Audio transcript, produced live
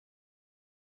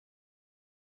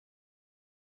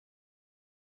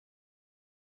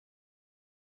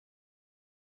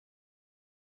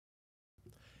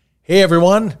Hey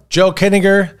everyone, Joe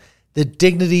Kiedinger, the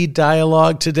Dignity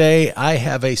Dialogue. Today I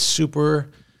have a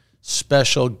super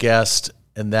special guest,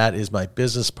 and that is my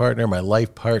business partner, my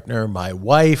life partner, my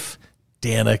wife,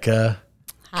 Danica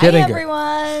Kiedinger. Hi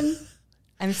everyone.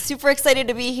 I'm super excited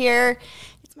to be here.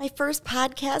 It's my first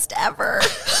podcast ever.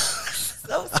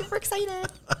 So super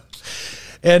excited.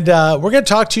 And we're going to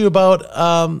talk to you about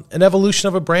an evolution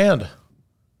of a brand.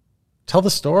 Tell the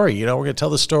story. We're going to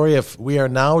tell the story of we are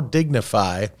now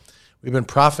Dignify. We've been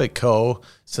Prophit Co.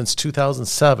 since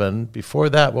 2007. Before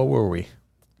that, what were we?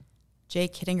 J.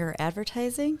 Kiedinger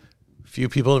Advertising. Few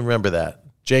people remember that.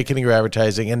 J. Kiedinger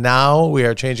Advertising. And now we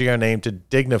are changing our name to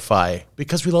Dignify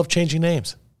because we love changing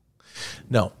names.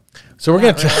 No. So we're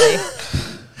going to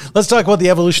let's talk about the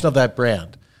evolution of that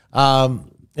brand.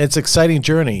 It's an exciting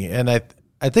journey, and I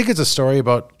think it's a story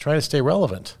about trying to stay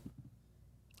relevant.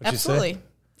 What'd Absolutely. you say?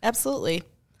 Absolutely.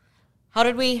 How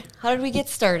did we get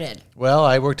started? Well,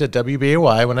 I worked at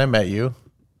WBAY when I met you,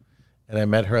 and I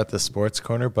met her at the Sports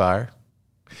Corner Bar,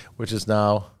 which is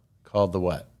now called the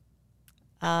what?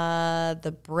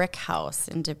 The Brick House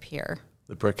in De Pere.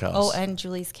 The Brick House. Oh, and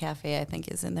Julie's Cafe, I think,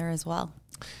 is in there as well.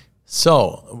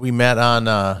 So we met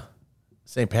on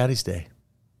St. Patty's Day.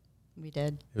 We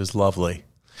did. It was lovely.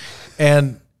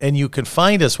 And you can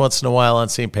find us once in a while on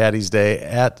St. Patty's Day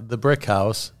at the Brick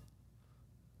House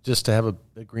just to have a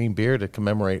green beer to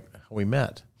commemorate how we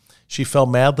met. She fell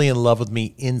madly in love with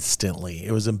me instantly.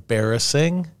 It was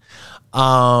embarrassing, but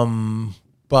I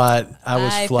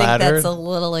was flattered. I think that's a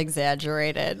little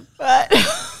exaggerated, but...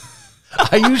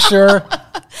 Are you sure?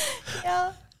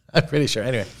 Yeah. I'm pretty sure.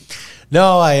 Anyway,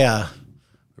 no, I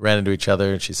ran into each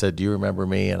other, and she said, "Do you remember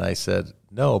me?" And I said,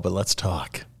 "No, but let's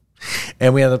talk."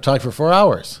 And we ended up talking for 4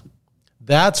 hours.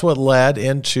 That's what led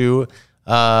into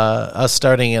us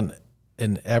starting an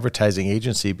advertising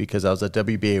agency, because I was at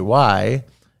WBAY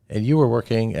and you were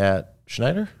working at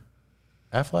Schneider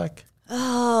Aflac.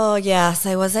 Oh, yes.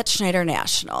 I was at Schneider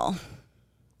National,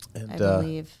 And I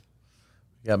believe.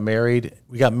 We got married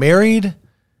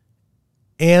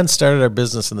and started our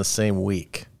business in the same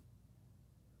week.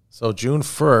 So June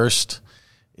 1st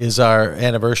is our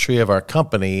anniversary of our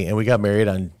company, and we got married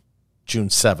on June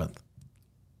 7th.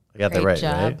 I got that right,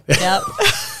 job. right? Yep.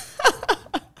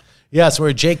 Yeah, so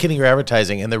we're J. Kiedinger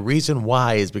Advertising, and the reason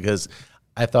why is because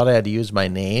I thought I had to use my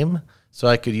name so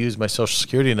I could use my social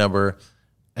security number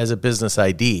as a business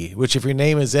ID, which if your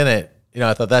name is in it,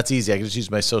 I thought that's easy. I could just use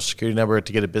my social security number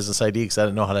to get a business ID because I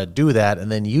didn't know how to do that.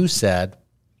 And then you said...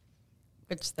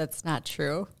 Which that's not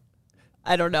true.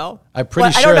 I don't know. I'm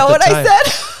pretty sure I don't know at the what time, I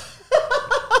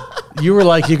said. You were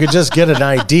like, you could just get an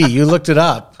ID. You looked it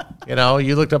up.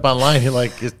 You looked up online. You're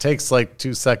like, it takes like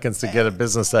 2 seconds to get a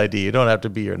business ID. You don't have to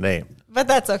be your name. But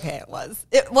that's okay.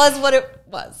 It was what it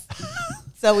was.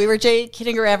 So we were J.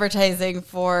 Kiedinger Advertising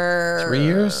for 3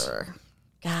 years.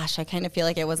 Gosh, I kind of feel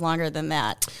like it was longer than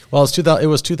that. Well, it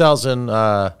was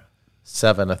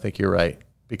 2007. I think you're right,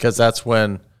 because that's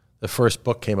when the first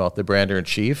book came out, The Brander in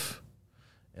Chief,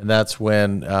 and that's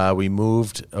when we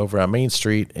moved over on Main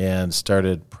Street and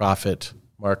started Prophit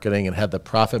Marketing and had the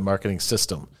Prophit Marketing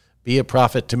System. Be a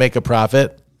profit to make a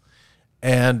profit.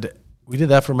 And we did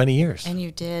that for many years. And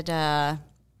you did what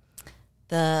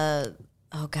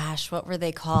were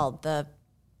they called? They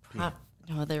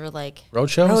were like...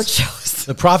 Roadshows? Roadshows.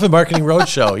 The Prophit Marketing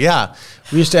Roadshow, yeah.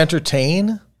 We used to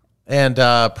entertain and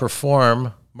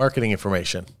perform marketing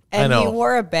information. And I know. you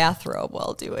wore a bathrobe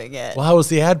while doing it. Well, how was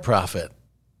the ad profit?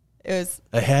 I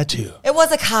had to. It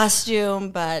was a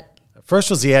costume, but...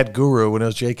 First was the ad guru when it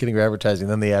was J. Kiedinger Advertising,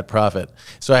 then the ad profit.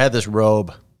 So I had this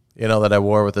robe, that I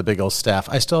wore with a big old staff.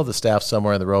 I still have the staff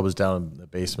somewhere, and the robe is down in the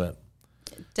basement.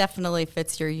 It definitely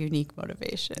fits your unique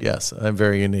motivation. Yes, I'm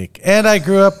very unique. And I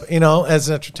grew up, as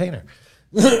an entertainer.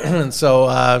 And so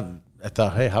I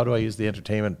thought, hey, how do I use the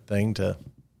entertainment thing to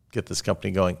get this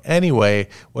company going? Anyway,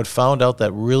 what found out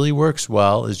that really works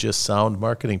well is just sound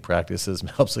marketing practices and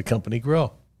helps the company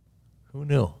grow. Who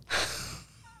knew?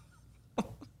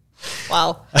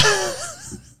 Wow.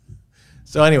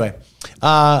 So anyway,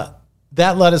 that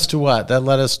led us to what? That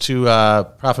led us to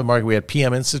Profit Marketing. We had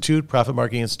PM Institute, Profit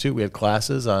Marketing Institute. We had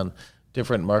classes on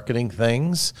different marketing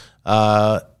things,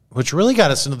 which really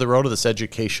got us into the road of this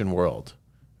education world.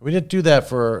 We didn't do that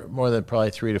for more than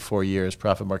probably 3 to 4 years,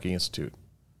 Profit Marketing Institute.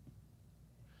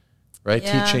 Right?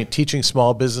 Yeah. Teaching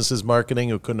small businesses marketing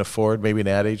who couldn't afford maybe an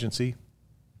ad agency.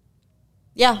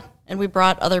 Yeah, and we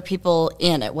brought other people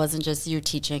in. It wasn't just you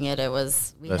teaching it.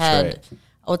 We had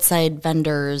outside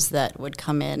vendors that would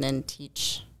come in and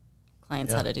teach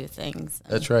clients how to do things.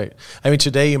 That's right. I mean,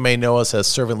 today you may know us as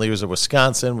Servant Leaders of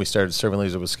Wisconsin. We started Servant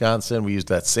Leaders of Wisconsin. We used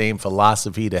that same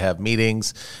philosophy to have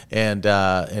meetings and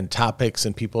topics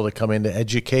and people to come in to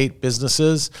educate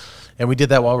businesses. And we did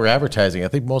that while we were advertising. I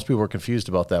think most people were confused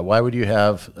about that. Why would you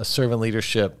have a servant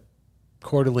leadership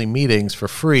quarterly meetings for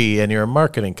free and you're a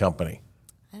marketing company?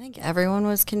 I think everyone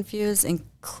was confused,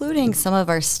 including some of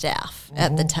our staff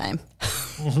at the time.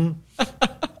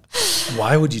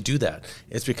 Why would you do that?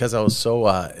 It's because I was so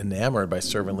enamored by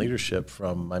servant leadership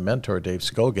from my mentor, Dave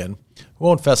Scogan, who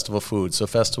owned Festival Foods. So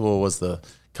Festival was the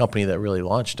company that really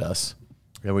launched us,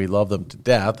 and we loved them to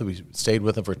death. We stayed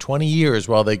with them for 20 years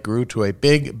while they grew to a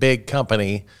big, big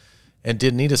company and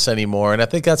didn't need us anymore. And I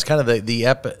think that's kind of the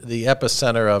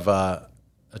epicenter of a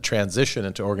transition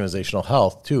into organizational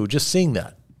health, too, just seeing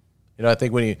that. I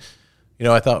think when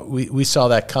I thought we saw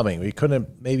that coming. We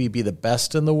couldn't maybe be the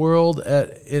best in the world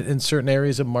in certain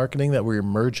areas of marketing that we're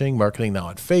emerging. Marketing now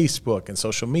on Facebook and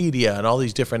social media and all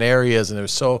these different areas, and they're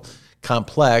so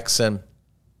complex. And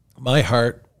my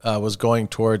heart was going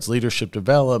towards leadership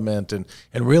development and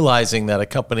realizing that a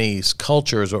company's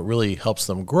culture is what really helps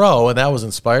them grow. And that was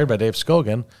inspired by Dave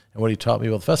Scogan and what he taught me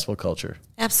about festival culture.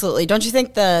 Absolutely. Don't you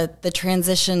think the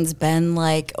transition's been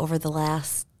like over the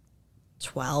last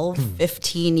 12,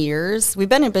 15 years. We've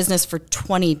been in business for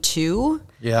 22.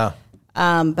 Yeah.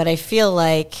 But I feel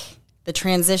like the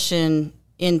transition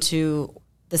into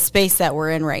the space that we're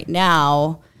in right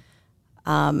now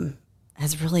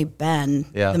has really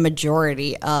been the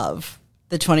majority of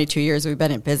the 22 years we've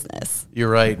been in business. You're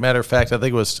right. Matter of fact, I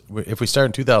think it was, if we started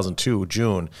in 2002,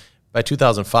 June, by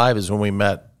 2005 is when we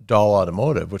met Dahl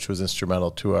Automotive, which was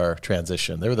instrumental to our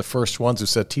transition. They were the first ones who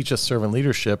said, teach us servant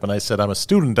leadership. And I said, I'm a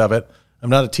student of it. I'm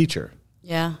not a teacher.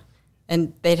 Yeah.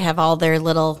 And they'd have all their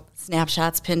little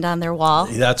snapshots pinned on their wall.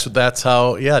 That's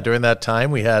how, during that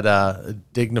time we had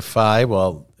Dignify,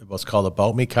 well, it was called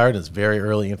About Me card in its very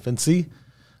early infancy.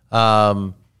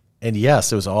 And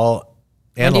yes, it was all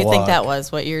analog. When do you think that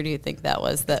was? What year do you think that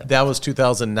was? That was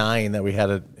 2009 that we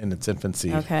had it in its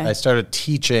infancy. Okay. I started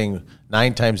teaching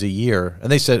 9 times a year.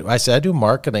 And I said, I do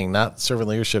marketing, not servant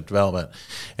leadership development.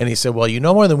 And he said, well, you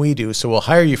know more than we do, so we'll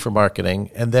hire you for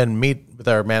marketing and then meet with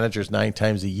our managers 9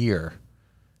 times a year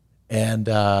and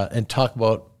talk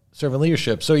about servant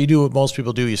leadership. So you do what most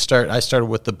people do. I started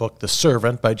with the book The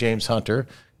Servant by James Hunter,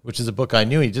 which is a book I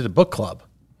knew. He did a book club.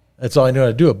 That's all I knew how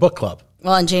to do, a book club.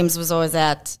 Well, and James was always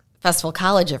at Festival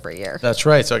College every year. That's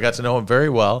right. So I got to know him very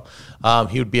well.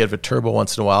 He would be at Viterbo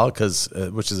once in a while,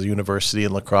 which is a university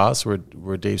in La Crosse, where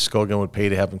Dave Scogan would pay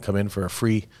to have him come in for a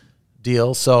free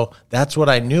deal. So that's what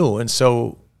I knew. And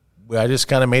so I just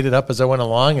kind of made it up as I went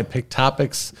along and picked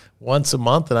topics once a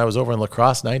month, and I was over in La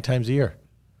Crosse 9 times a year.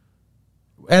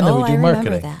 And then we do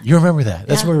marketing. That. You remember that?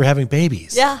 That's when we were having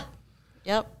babies. Yeah.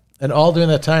 Yep. And all during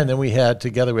that time, then we had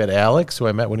Alex, who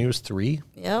I met when he was 3.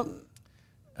 Yep.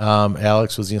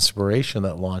 Alex was the inspiration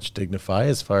that launched Dignify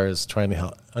as far as trying to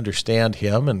help understand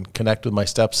him and connect with my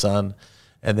stepson.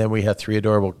 And then we had 3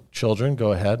 adorable children.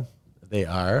 Go ahead. They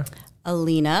are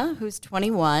Alina, who's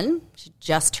 21. She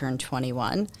just turned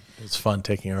 21. It was fun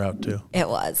taking her out, too. It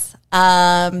was.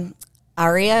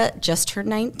 Aria just turned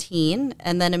 19,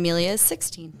 and then Amelia is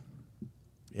 16.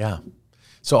 Yeah.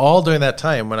 So all during that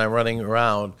time when I'm running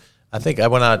around, I think I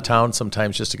went out of town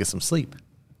sometimes just to get some sleep.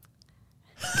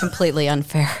 Completely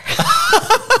unfair.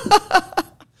 I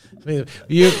mean,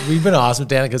 we've been awesome.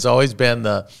 Danica's always been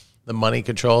the money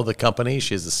control of the company.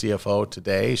 She's the CFO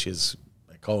today. She's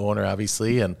a co-owner,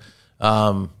 obviously. And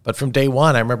but from day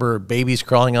one, I remember babies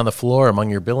crawling on the floor among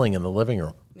your billing in the living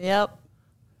room. Yep.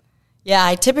 Yeah,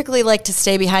 I typically like to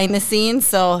stay behind the scenes,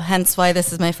 so hence why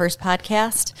this is my first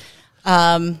podcast.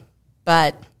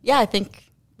 But yeah, I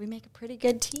think we make a pretty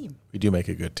good team. We do make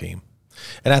a good team.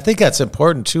 And I think that's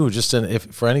important, too, just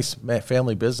for any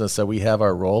family business, that we have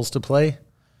our roles to play.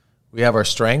 We have our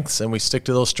strengths, and we stick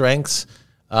to those strengths,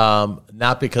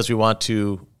 not because we want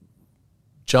to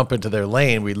jump into their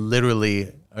lane. We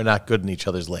literally are not good in each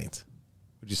other's lanes.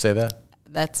 Would you say that?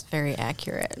 That's very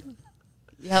accurate.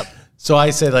 Yep. So I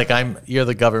say, you're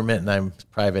the government, and I'm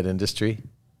private industry.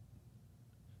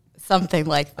 Something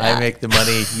like that. I make the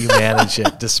money, you manage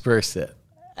it, disperse it.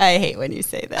 I hate when you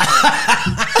say that.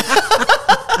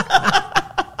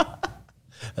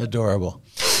 Adorable.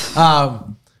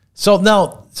 So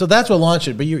that's what launched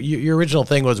it. But your original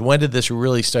thing was, when did this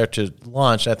really start to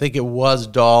launch? I think it was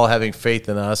Dahl having faith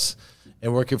in us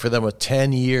and working for them with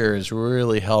 10 years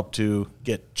really helped to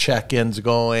get check-ins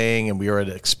going, and we were at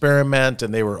an experiment,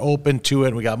 and they were open to it,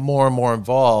 and we got more and more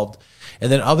involved.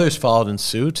 And then others followed in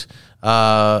suit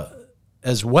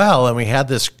as well, and we had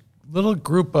this little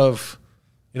group of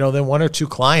than one or two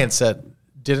clients that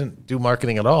didn't do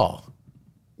marketing at all.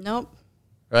 Nope.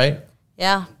 Right?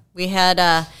 Yeah. We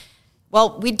had,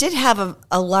 we did have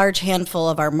a large handful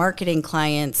of our marketing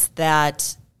clients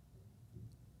that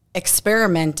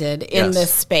experimented in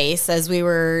this space as we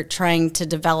were trying to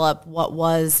develop what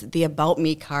was the About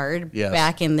Me card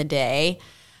back in the day.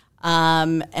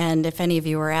 And if any of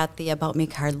you were at the About Me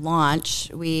card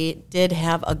launch, we did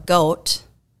have a goat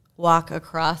walk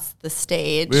across the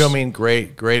stage. We don't mean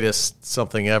greatest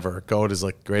something ever. Goat is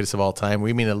like greatest of all time.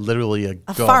 We mean literally a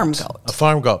goat. Farm goat. A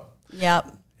farm goat.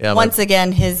 Yep. Yeah, once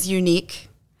again, his unique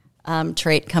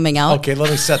trait coming out. Okay, let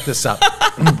me set this up.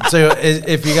 So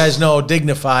if you guys know,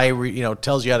 Dignify,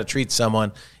 tells you how to treat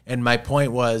someone. And my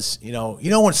point was,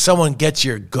 when someone gets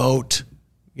your goat,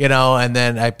 and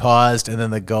then I paused, and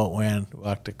then the goat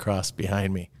walked across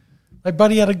behind me. My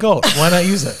buddy had a goat. Why not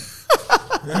use it?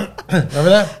 Remember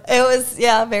that? It was,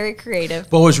 very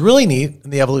creative. But what was really neat in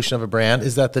the evolution of a brand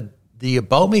is that the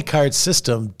About Me card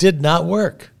system did not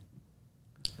work.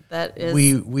 That is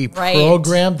we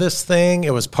programmed this thing.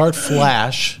 It was part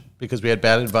Flash because we had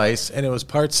bad advice, and it was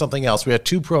part something else. We had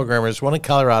two programmers, one in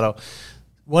Colorado,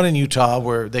 one in Utah,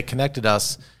 where they connected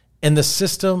us, and the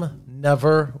system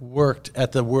never worked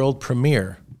at the world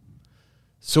premiere.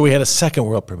 So we had a second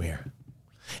world premiere.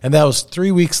 And that was 3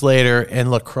 weeks later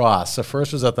in La Crosse. The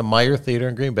first was at the Meyer Theater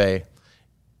in Green Bay,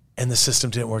 and the system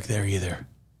didn't work there either.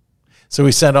 So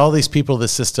we sent all these people to the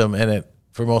system, and it,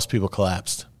 for most people,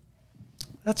 collapsed.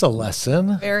 That's a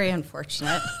lesson. Very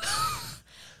unfortunate.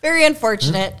 Very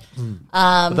unfortunate.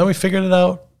 But then we figured it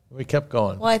out. We kept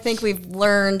going. Well, I think we've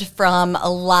learned from a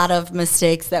lot of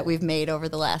mistakes that we've made over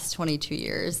the last 22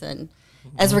 years. And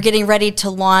as we're getting ready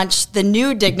to launch the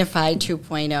new Dignify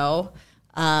 2.0,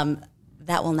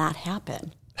 that will not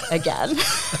happen again.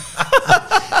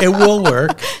 It will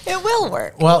work. It will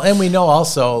work. Well, and we know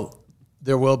also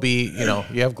there will be,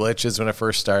 you have glitches when it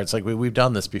first starts. Like we've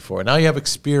done this before. Now you have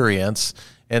experience.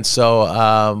 And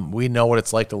so we know what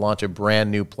it's like to launch a brand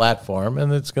new platform,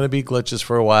 and it's going to be glitches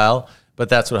for a while, but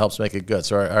that's what helps make it good.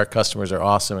 So our customers are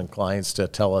awesome and clients to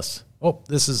tell us,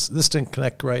 this didn't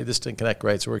connect right, this didn't connect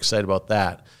right, so we're excited about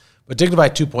that. But Dignify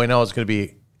 2.0 is going to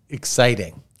be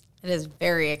exciting. It is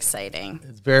very exciting.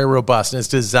 It's very robust, and it's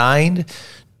designed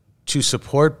to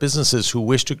support businesses who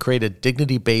wish to create a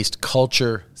dignity-based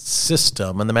culture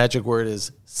system. And the magic word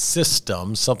is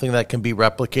system, something that can be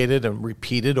replicated and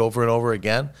repeated over and over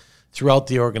again throughout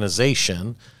the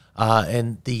organization.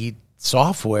 And the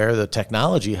software, the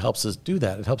technology helps us do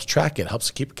that. It helps track it, helps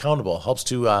keep accountable, helps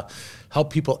to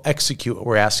help people execute what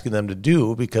we're asking them to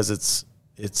do because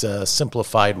it's a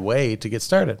simplified way to get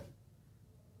started.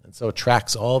 And so it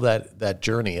tracks all that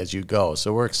journey as you go.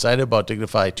 So we're excited about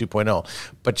Dignify 2.0.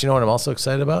 But you know what I'm also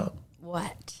excited about?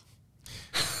 What?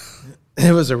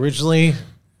 It was originally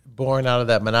born out of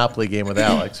that Monopoly game with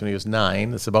Alex when he was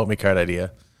 9. This About Me card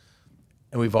idea.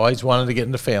 And we've always wanted to get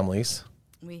into families.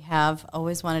 We have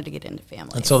always wanted to get into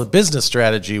families. And so the business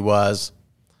strategy was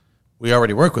we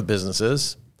already work with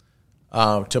businesses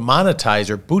to monetize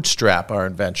or bootstrap our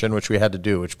invention, which we had to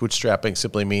do, which bootstrapping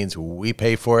simply means we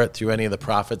pay for it through any of the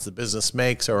profits the business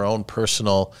makes, our own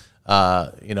personal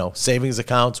savings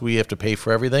accounts. We have to pay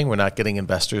for everything. We're not getting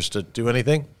investors to do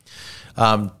anything.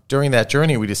 During that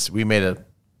journey, we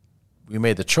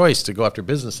made the choice to go after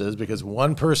businesses because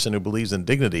one person who believes in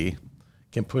dignity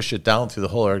can push it down through the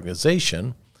whole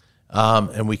organization,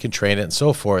 and we can train it and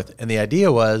so forth. And the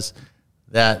idea was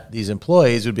that these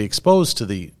employees would be exposed to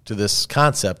this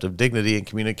concept of dignity and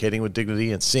communicating with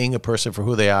dignity and seeing a person for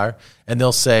who they are, and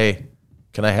they'll say,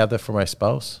 "Can I have that for my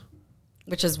spouse?"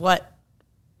 Which is what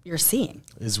you're seeing.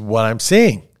 Is what I'm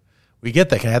seeing. We get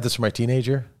that. Can I have this for my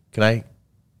teenager? Can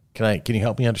you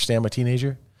help me understand my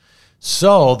teenager?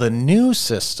 So the new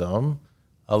system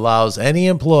allows any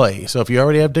employee. So if you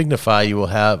already have Dignify, it'll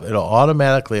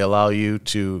automatically allow you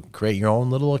to create your own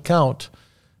little account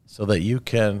so that you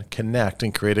can connect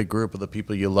and create a group of the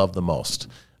people you love the most.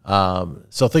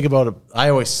 So think about it.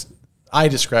 I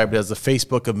describe it as the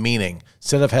Facebook of meaning.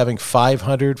 Instead of having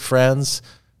 500 friends,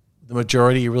 the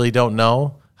majority you really don't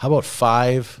know, how about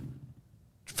five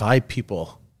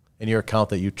people in your account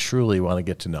that you truly want to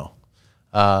get to know?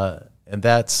 And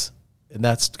that's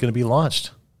going to be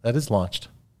launched. That is launched.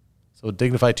 So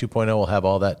Dignify 2.0 will have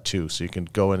all that too. So you can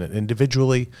go in it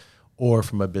individually or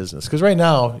from a business. Because right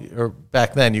now, or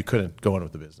back then, you couldn't go in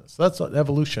with the business. So that's an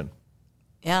evolution.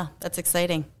 Yeah, that's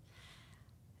exciting.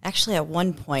 Actually, at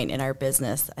one point in our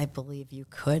business, I believe you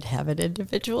could have an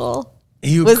individual.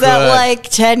 Was that like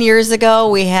 10 years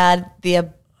ago? We had the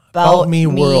About Me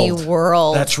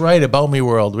World. That's right, About Me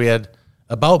World. We had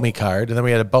About Me card, and then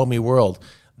we had About Me World.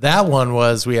 That one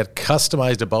was, we had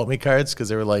customized About Me cards because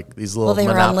they were like these little they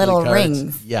were on little cards.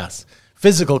 Rings. Yes.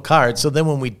 Physical cards. So then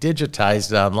when we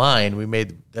digitized it online, we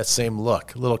made that same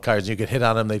look. Little cards. You could hit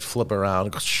on them. They'd flip around.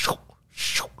 And go shoo,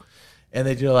 shoo. And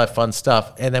they did all that fun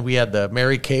stuff. And then we had the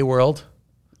Mary Kay world.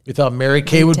 We thought Mary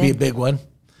Kay would be a big one.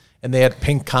 And they had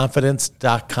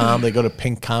pinkconfidence.com. They go to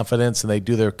Pink Confidence and they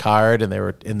do their card, and they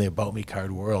were in the About Me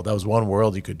card world. That was one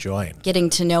world you could join.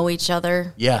 Getting to know each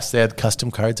other. Yes, they had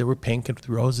custom cards that were pink and with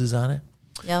roses on it.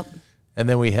 Yep. And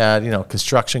then we had,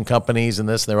 construction companies and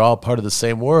this. They're all part of the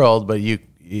same world, but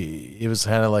it was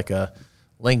kind of like a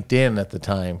LinkedIn at the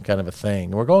time kind of a thing.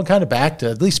 And we're going kind of back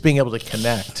to at least being able to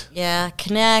connect. Yeah,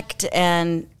 connect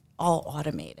and all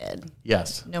automated.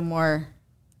 Yes. No more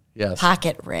yes.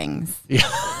 pocket rings. Yeah.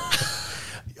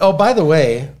 Oh, by the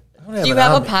way. Do you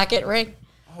have a pocket ring?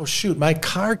 Oh, shoot. My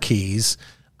car keys,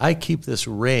 I keep this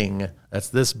ring that's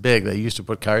this big that I used to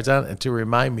put cards on and to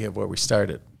remind me of where we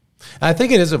started. And I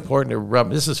think it is important to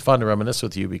this is fun to reminisce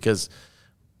with you because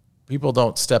people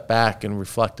don't step back and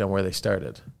reflect on where they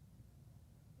started.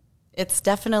 It's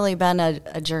definitely been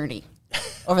a journey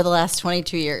over the last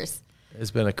 22 years.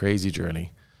 It's been a crazy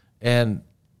journey. And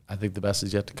I think the best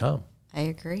is yet to come. I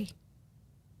agree.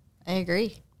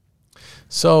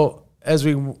 So as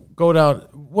we go down,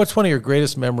 what's one of your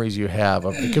greatest memories you have?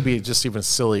 It could be just even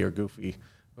silly or goofy.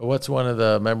 But what's one of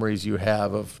the memories you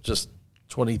have of just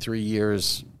 23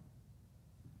 years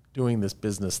doing this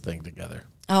business thing together?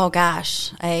 Oh,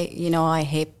 gosh. I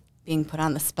hate being put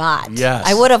on the spot. Yes.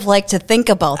 I would have liked to think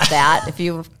about that if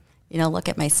you look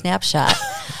at my snapshot.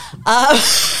 I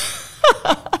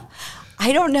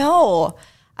don't know.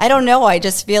 I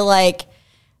just feel like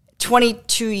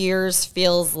 22 years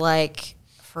feels like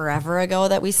forever ago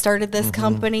that we started this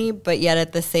company, but yet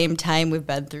at the same time, we've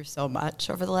been through so much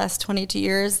over the last 22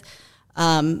 years.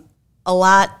 A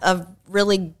lot of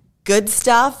really good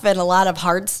stuff and a lot of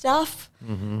hard stuff.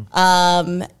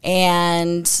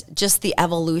 And just the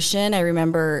evolution. I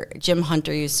remember Jim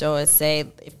Hunter used to always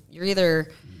say, if you're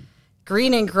either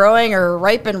green and growing or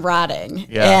ripe and rotting.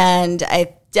 Yeah. And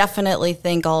I definitely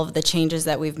think all of the changes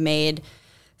that we've made,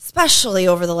 especially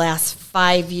over the last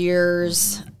 5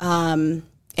 years,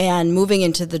 and moving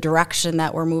into the direction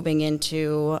that we're moving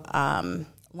into,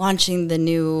 launching the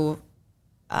new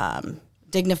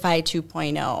Dignify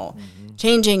 2.0,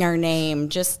 changing our name,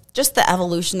 just the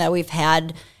evolution that we've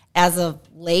had as of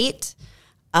late,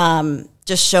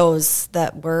 just shows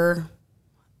that we're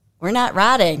not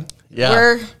rotting.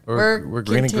 Yeah, we're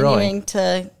green and continuing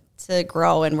to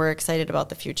grow, and we're excited about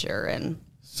the future. And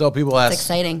so people ask,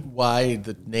 exciting. Why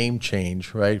the name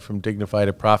change, right, from Dignify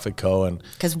to Prophit Co. And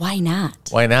because why not?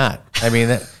 Why not? I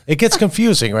mean, it gets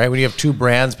confusing, right, when you have two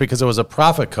brands, because it was a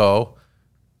Prophit Co.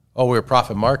 Oh, we were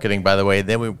Profit Marketing, by the way.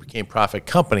 Then we became Prophit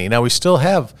Company. Now we still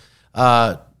have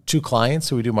two clients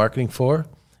who we do marketing for,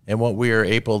 and what we are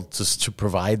able to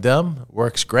provide them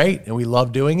works great, and we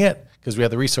love doing it because we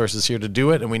have the resources here to do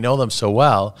it, and we know them so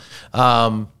well.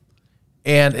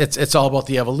 And it's all about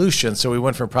the evolution. So we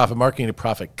went from Profit Marketing to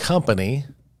Prophit Company,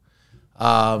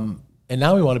 and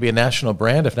now we want to be a national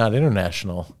brand, if not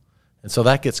international. And so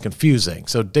that gets confusing.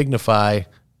 So Dignify,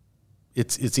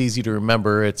 it's easy to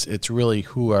remember. It's really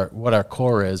what our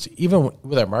core is. Even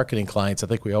with our marketing clients, I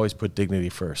think we always put dignity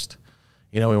first.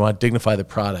 We want to dignify the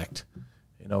product.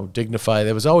 Dignify.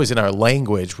 That was always in our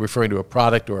language, referring to a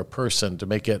product or a person to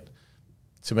make it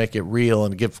real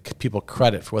and give people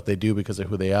credit for what they do because of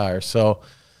who they are. So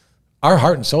our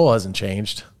heart and soul hasn't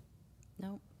changed.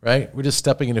 Nope. Right? We're just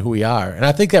stepping into who we are. And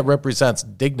I think that represents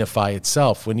Dignify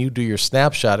itself. When you do your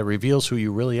snapshot, it reveals who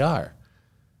you really are.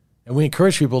 And we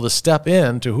encourage people to step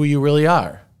into who you really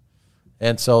are.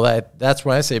 And so that's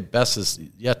when I say best is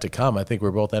yet to come. I think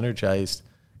we're both energized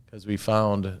because we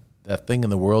found that thing in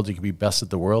the world you can be best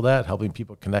at the world at, helping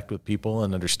people connect with people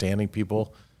and understanding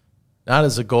people. Not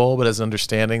as a goal, but as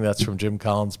understanding. That's from Jim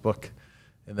Collins' book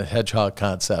and the hedgehog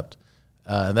concept.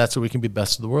 And that's what we can be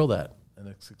best of the world at. And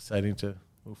it's exciting to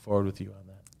move forward with you on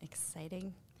that.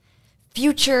 Exciting.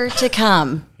 Future to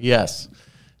come. Yes.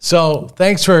 So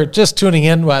thanks for just tuning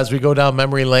in as we go down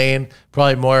memory lane.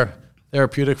 Probably more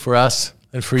therapeutic for us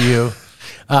than for you.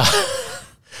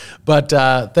 But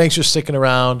thanks for sticking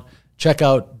around. Check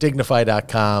out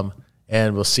Dignify.com,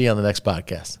 and we'll see you on the next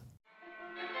podcast.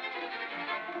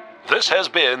 This has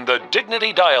been the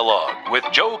Dignity Dialogue with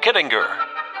Joe Kiedinger.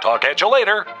 Talk at you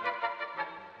later.